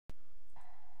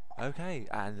Okay,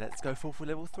 and let's go forth with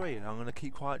level 3, and I'm going to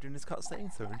keep quiet during this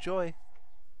cutscene, so enjoy.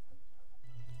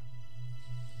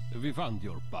 We found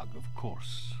your bug, of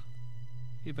course.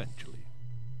 Eventually.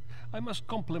 I must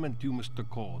compliment you, Mr.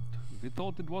 Cord. We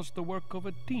thought it was the work of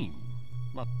a team,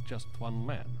 not just one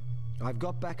man. I've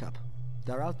got backup.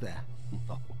 They're out there.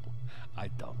 No, I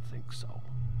don't think so.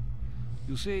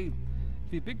 You see,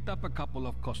 we picked up a couple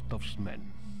of Kostov's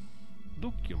men.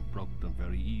 Dukyum broke them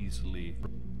very easily.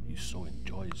 He so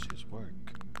enjoys his work.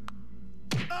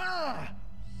 Ah!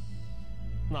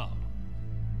 Now,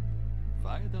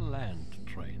 why the land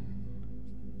train?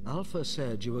 Alpha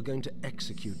said you were going to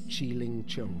execute Chi-Ling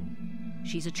Chung.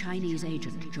 She's a Chinese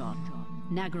agent, John.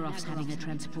 Nagarov's having her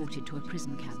transported to a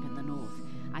prison camp in the north.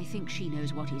 I think she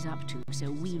knows what he's up to,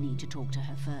 so we need to talk to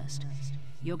her first.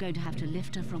 You're going to have to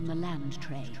lift her from the land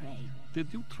train.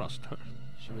 Did you trust her?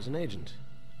 She was an agent.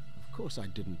 Of course I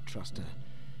didn't trust her.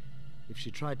 If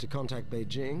she tried to contact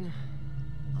Beijing,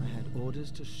 I had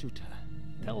orders to shoot her.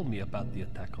 Tell me about the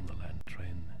attack on the land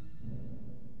train.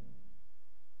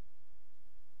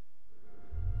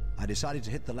 I decided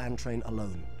to hit the land train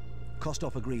alone.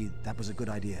 Kostov agreed that was a good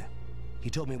idea. He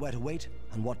told me where to wait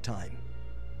and what time.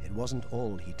 It wasn't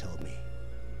all he told me.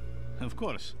 Of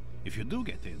course, if you do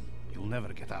get in, you'll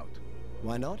never get out.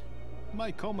 Why not?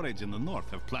 My comrades in the north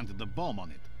have planted a bomb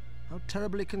on it. How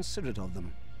terribly considerate of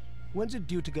them. When's it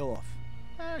due to go off?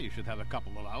 You should have a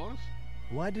couple of hours.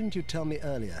 Why didn't you tell me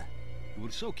earlier? You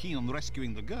were so keen on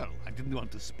rescuing the girl, I didn't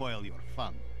want to spoil your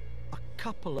fun. A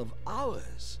couple of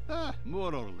hours?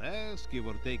 More or less, give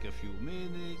or take a few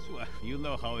minutes. Well, you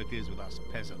know how it is with us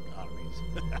peasant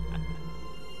armies.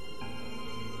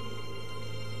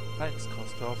 Thanks,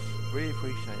 Kostov. Really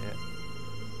appreciate it.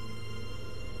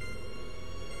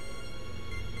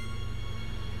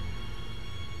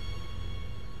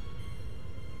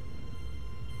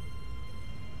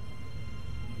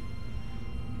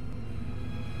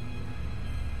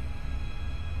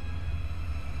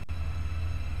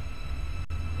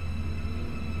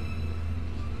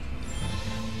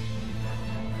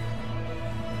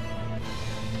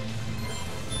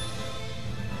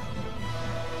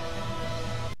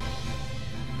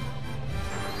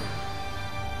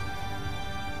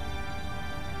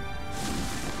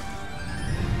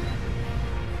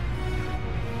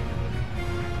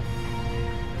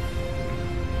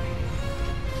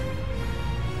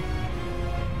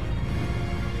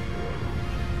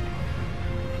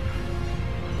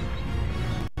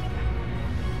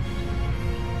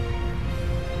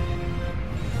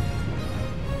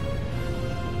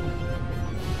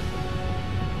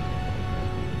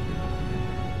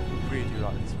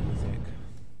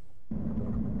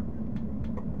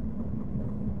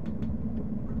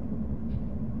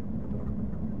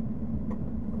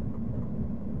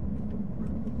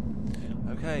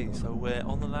 Okay, so we're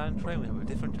on the land train. We have a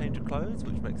different change of clothes,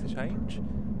 which makes a change.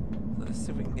 So let's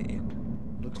see if we can get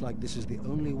in. Looks like this is the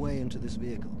only way into this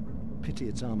vehicle. Pity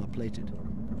it's armor plated.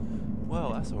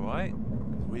 Well, that's alright.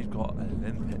 We've got a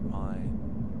limpet mine.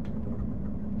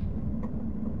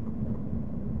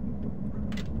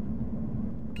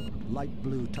 Light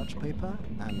blue touch paper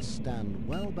and stand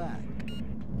well back.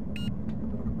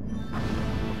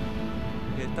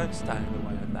 Yeah, don't stand in the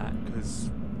way of that, because,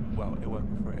 well, it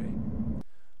won't be free.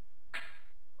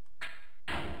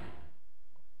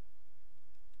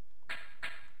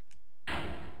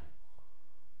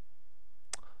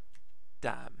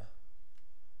 Damn.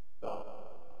 Oh,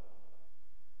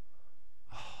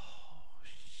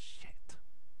 shit.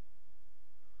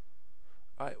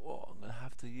 Right, well, I'm going to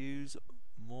have to use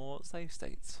more save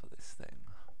states for this thing.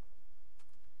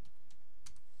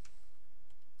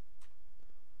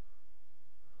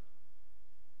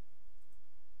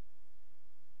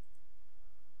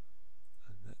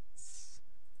 And let's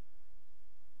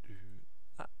do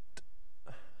that.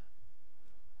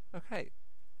 Okay.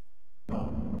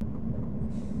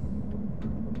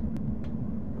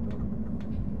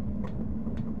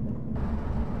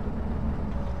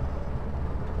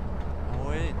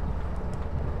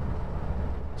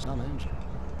 Some engine.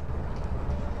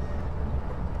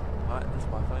 Right, that's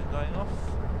my phone going off.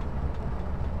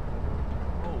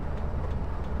 Oh,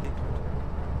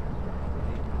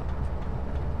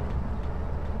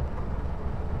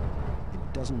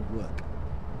 It doesn't work.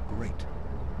 Great.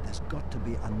 There's got to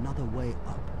be another way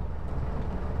up.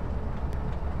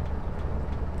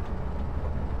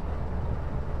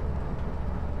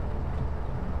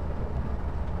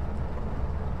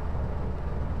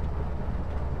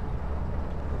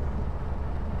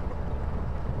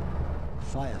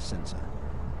 Fire sensor.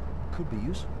 Could be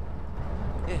useful.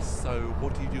 yes, so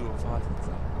what do you do with a fire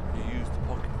sensor? You use the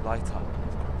pocket lighter,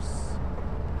 of course.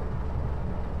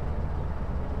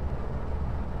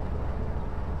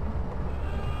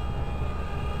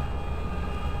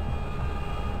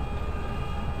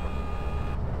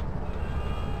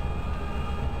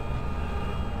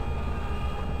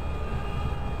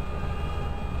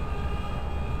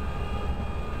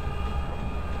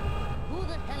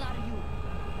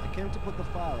 came to put the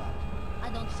fire out. I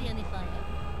don't see any fire.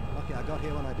 Lucky I got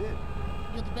here when I did.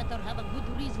 You'd better have a good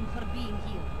reason for being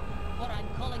here, or I'm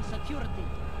calling security.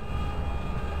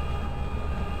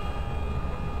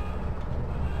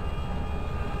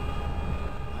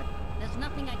 There's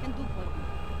nothing I can do for you.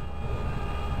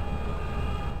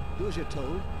 Do as you're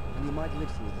told, and you might live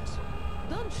through this.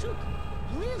 Don't shoot.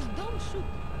 Please don't shoot.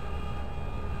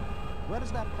 Where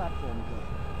does that platform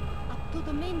go? Up to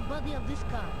the main body of this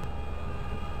car.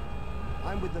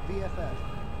 I'm with the VFF.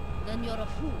 Then you're a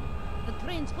fool. The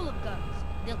train's full of guards.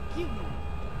 They'll kill you.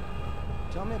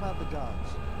 Tell me about the guards.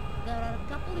 There are a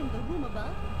couple in the room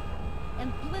above,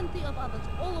 and plenty of others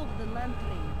all over the land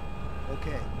train.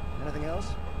 Okay. Anything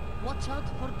else? Watch out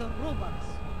for the robots.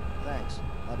 Thanks.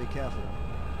 I'll be careful.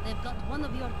 They've got one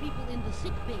of your people in the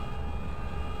sick bay.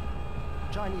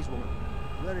 Chinese woman.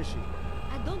 Where is she?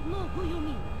 I don't know who you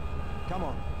mean. Come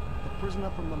on. The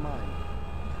prisoner from the mine.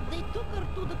 They took her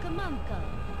to the command car,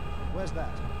 Where's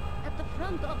that? at the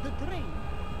front of the train.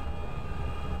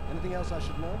 Anything else I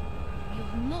should know?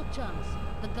 You've no chance.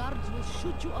 The guards will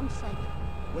shoot you on sight.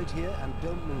 Wait here and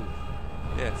don't move.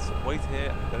 Yes, wait here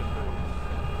and don't move.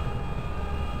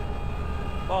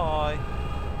 Bye.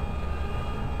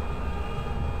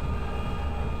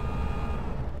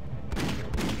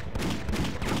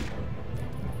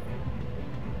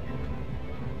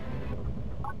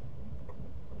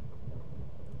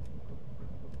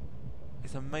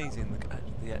 It's amazing that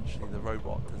actually the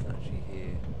robot doesn't actually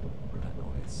hear that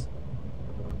noise.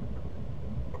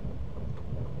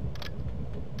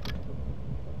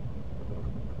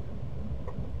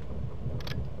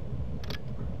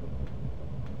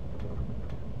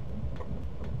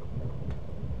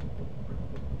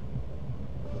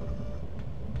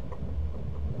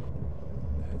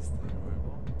 There's the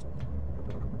robot.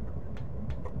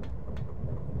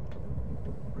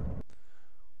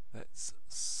 Let's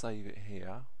save it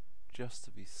here, just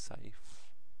to be safe.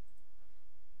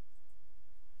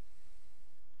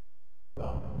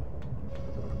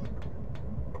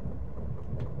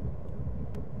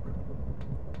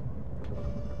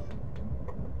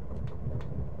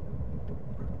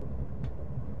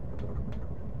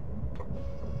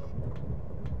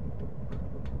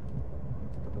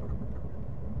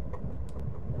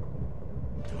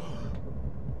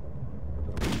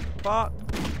 Fuck!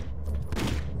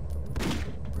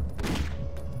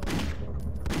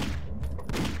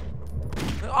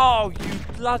 Oh, you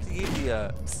bloody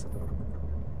idiots!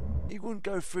 You wouldn't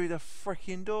go through the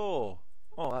frickin' door.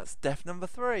 Oh, that's death number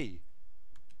 3.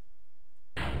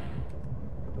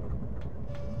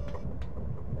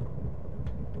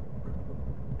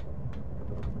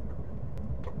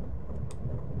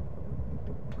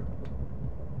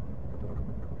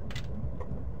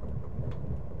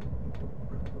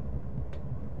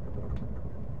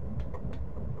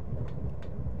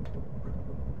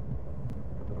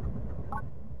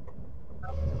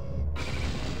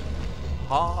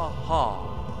 Ha ha.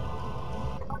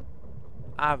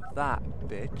 Have that,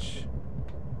 bitch.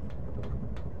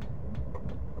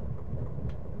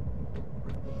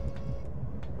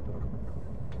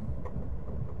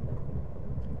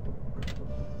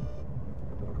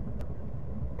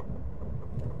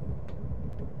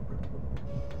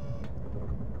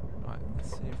 Right,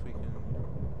 let's see if we can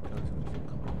go to a different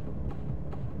car.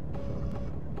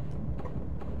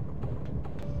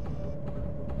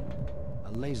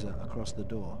 A laser across the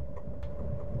door.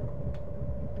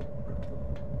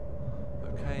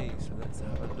 Okay, so let's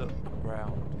have a look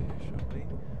round here, shall we?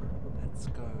 Let's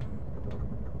go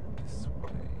this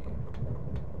way.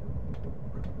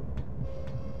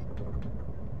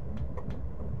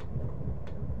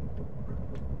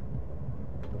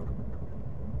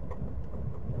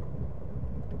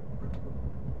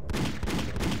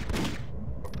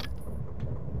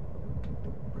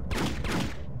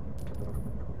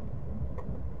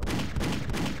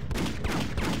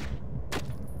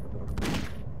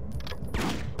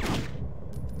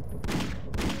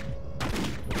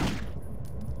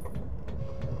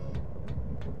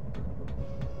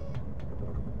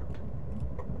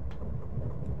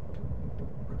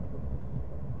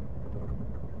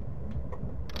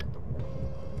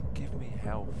 Give me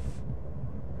health.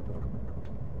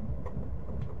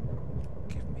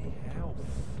 Give me health.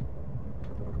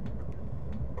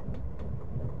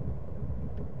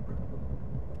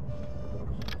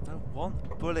 I don't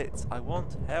want bullets, I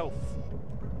want health.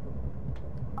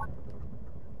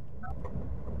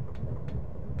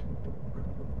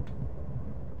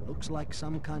 Looks like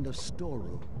some kind of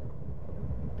storeroom.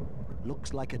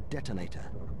 Looks like a detonator.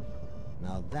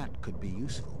 Now that could be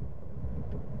useful.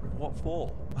 What for?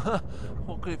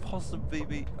 What could it possibly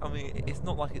be? I mean, it's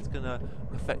not like it's gonna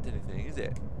affect anything, is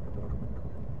it?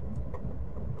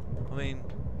 I mean,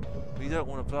 we don't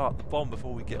want to blow up the bomb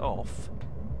before we get off,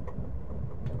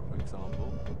 for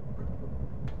example.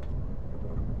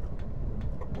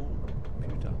 Oh,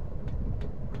 computer.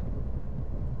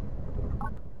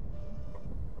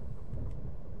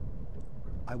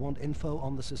 I want info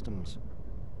on the systems.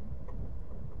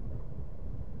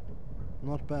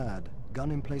 Not bad.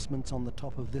 Gun emplacements on the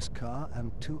top of this car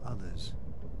and 2 others.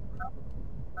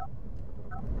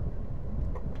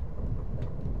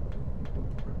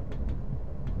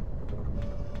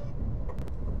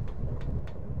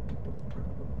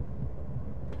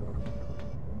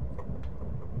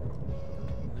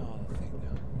 Another thing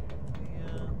down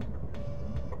here.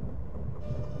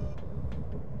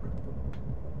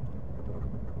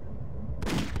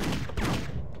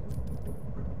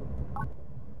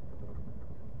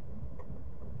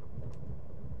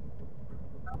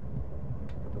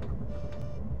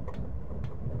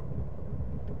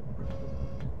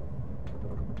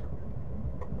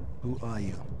 Who are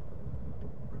you?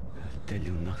 I'll tell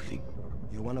you nothing.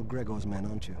 You're one of Gregor's men,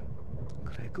 aren't you?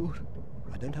 Gregor?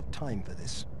 I don't have time for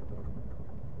this.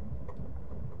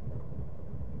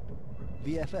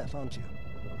 VFF, aren't you?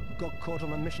 Got caught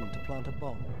on a mission to plant a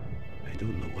bomb. I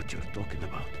don't know what you're talking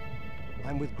about.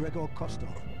 I'm with Gregor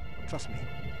Kostov. Trust me.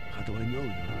 How do I know you're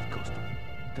with Kostov?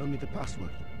 Tell me the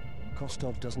password.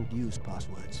 Kostov doesn't use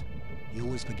passwords. He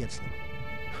always forgets them.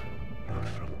 You're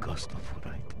from Kostov,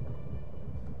 right?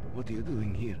 What are you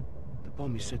doing here? The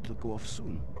bomb is set to go off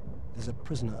soon. There's a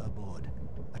prisoner aboard.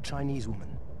 A Chinese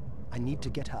woman. I need to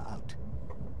get her out.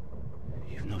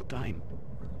 You've no time.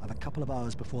 I've a couple of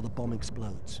hours before the bomb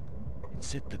explodes. It's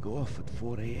set to go off at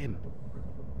 4 a.m.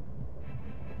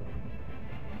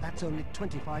 That's only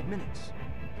 25 minutes.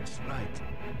 That's right.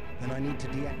 Then I need to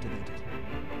deactivate it.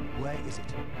 Where is it?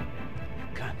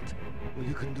 You can't. All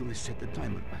you can do is set the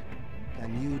timer back.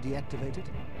 Can you deactivate it?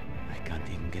 I can't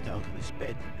even get out of this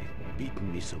bed. They've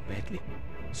beaten me so badly.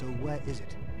 So where is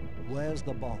it? Where's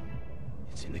the bomb?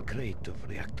 It's in a crate of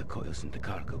reactor coils in the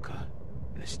cargo car.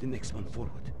 And it's the next one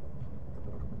forward.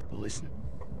 But listen.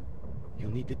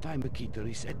 You'll need the timer key to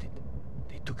reset it.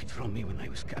 They took it from me when I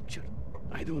was captured.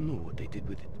 I don't know what they did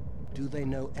with it. Do they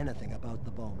know anything about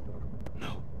the bomb?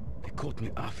 No. They caught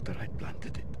me after I'd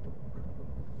planted it.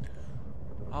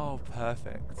 Oh,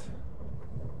 perfect.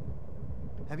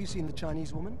 Have you seen the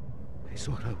Chinese woman? I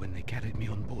saw her when they carried me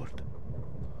on board.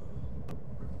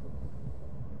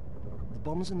 The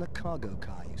bomb's in the cargo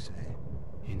car, you say?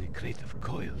 In a crate of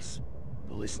coils.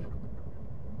 But listen.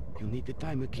 You'll need the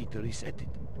timer key to reset it.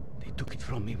 They took it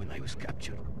from me when I was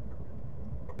captured.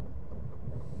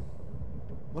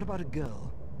 What about a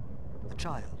girl? A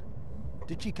child?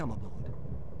 Did she come aboard?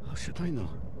 How should I know?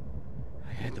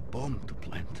 I had a bomb to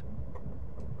plant.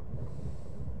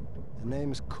 Her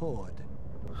name's Cord.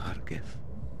 Hargev.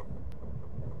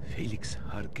 Felix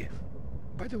Hargev.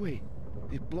 By the way,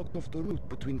 they've blocked off the route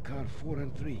between car 4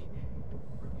 and 3.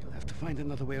 You'll have to find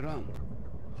another way around.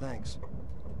 Thanks.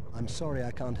 I'm sorry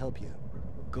I can't help you.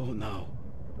 Go now.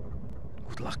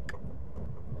 Good luck.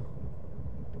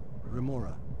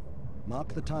 Remora,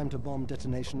 mark the time to bomb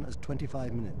detonation as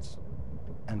 25 minutes.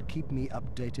 And keep me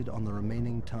updated on the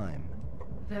remaining time.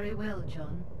 Very well,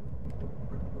 John.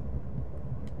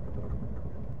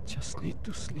 Just need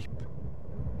to sleep.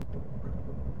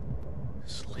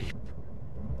 Sleep.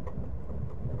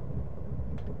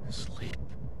 Sleep.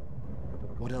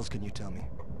 What else can you tell me?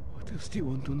 What else do you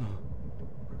want to know?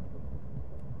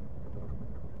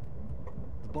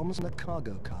 The bomb's in a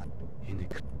cargo car.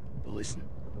 But listen,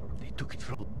 they took it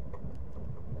from...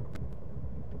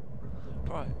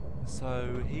 Right,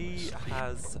 so he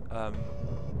has,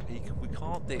 we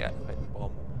can't deactivate the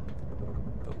bomb,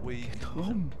 but we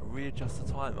can readjust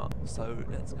the timer, so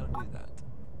let's go and do that.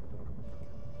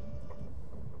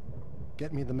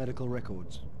 Get me the medical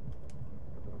records.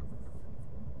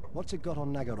 What's it got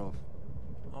on Nagarov?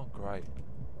 Oh, great.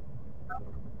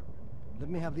 Let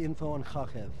me have the info on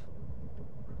Kharkiv.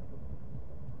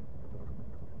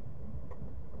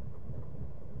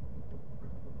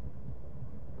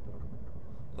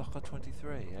 Locker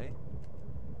 23, eh?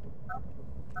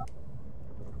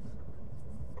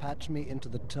 Patch me into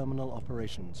the terminal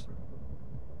operations.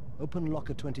 Open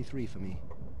locker 23 for me.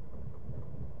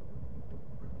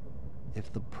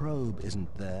 If the probe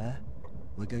isn't there,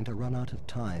 we're going to run out of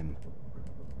time.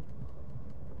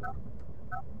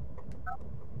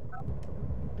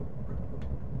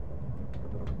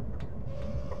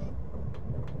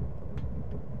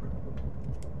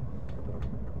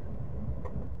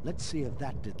 Let's see if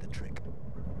that did the trick.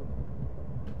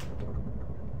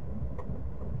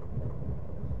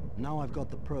 Now I've got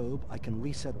the probe, I can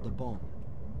reset the bomb.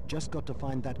 Just got to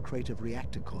find that crate of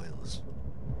reactor coils.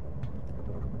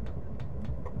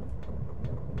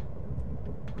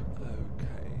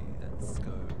 Okay, let's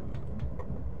go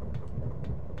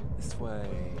this way.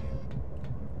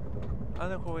 Oh,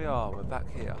 look where we are, we're back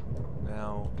here.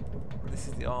 Now, this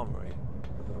is the armory,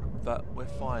 but we're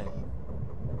fine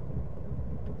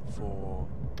for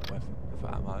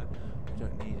ammo. We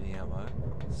don't need any ammo,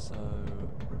 so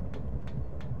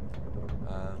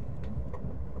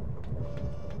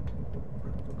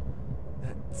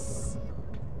let's.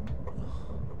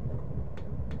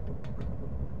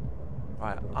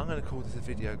 Right, I'm going to call this a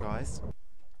video, guys.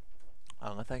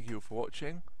 I'm going to thank you all for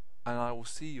watching, and I will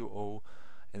see you all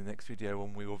in the next video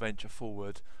when we will venture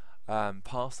forward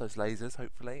past those lasers,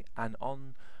 hopefully, and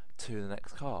on to the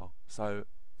next car. So,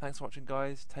 thanks for watching,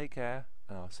 guys. Take care,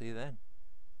 and I'll see you then.